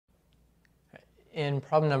In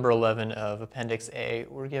problem number 11 of Appendix A,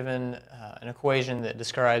 we're given an equation that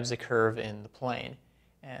describes a curve in the plane.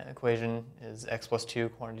 And the equation is x plus 2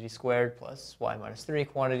 quantity squared plus y minus 3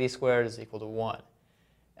 quantity squared is equal to 1.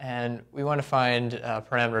 And we want to find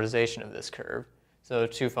parameterization of this curve. So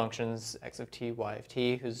two functions, x of t, y of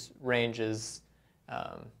t, whose range is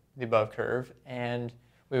the above curve, and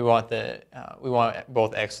we want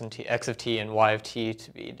both x of t and y of t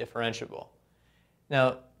to be differentiable.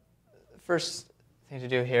 Now, the first thing to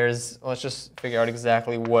do here is let's just figure out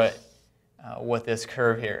exactly what this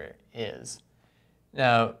curve here is.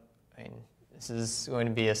 Now, this is going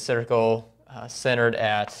to be a circle centered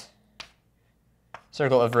at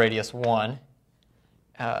circle of radius 1,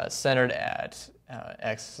 centered at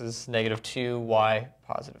x is negative 2, y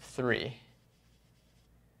positive 3.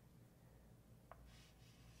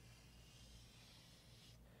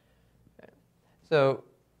 So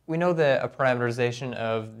we know that a parameterization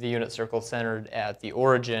of the unit circle centered at the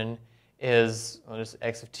origin is, well, just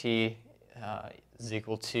x of t is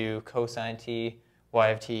equal to cosine t, y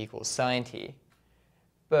of t equals sine t.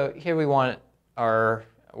 But here we want our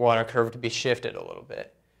curve to be shifted a little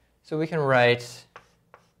bit. So we can write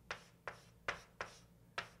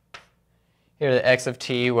here the x of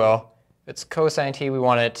t, well, if it's cosine t, we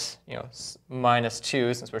want it, minus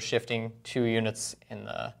 2, since we're shifting 2 units in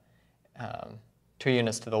the 2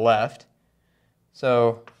 units to the left.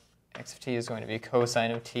 So x of t is going to be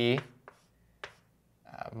cosine of t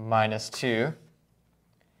minus 2.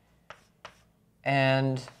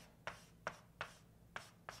 And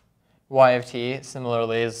y of t,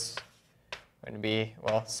 similarly, is going to be,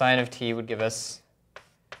 well, sine of t would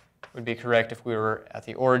be correct if we were at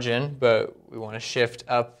the origin, but we want to shift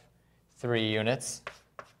up 3 units.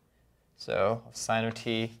 So sine of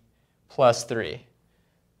t plus 3.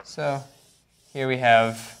 So here we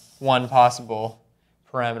have one possible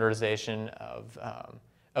parameterization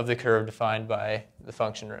of the curve defined by the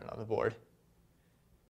function written on the board.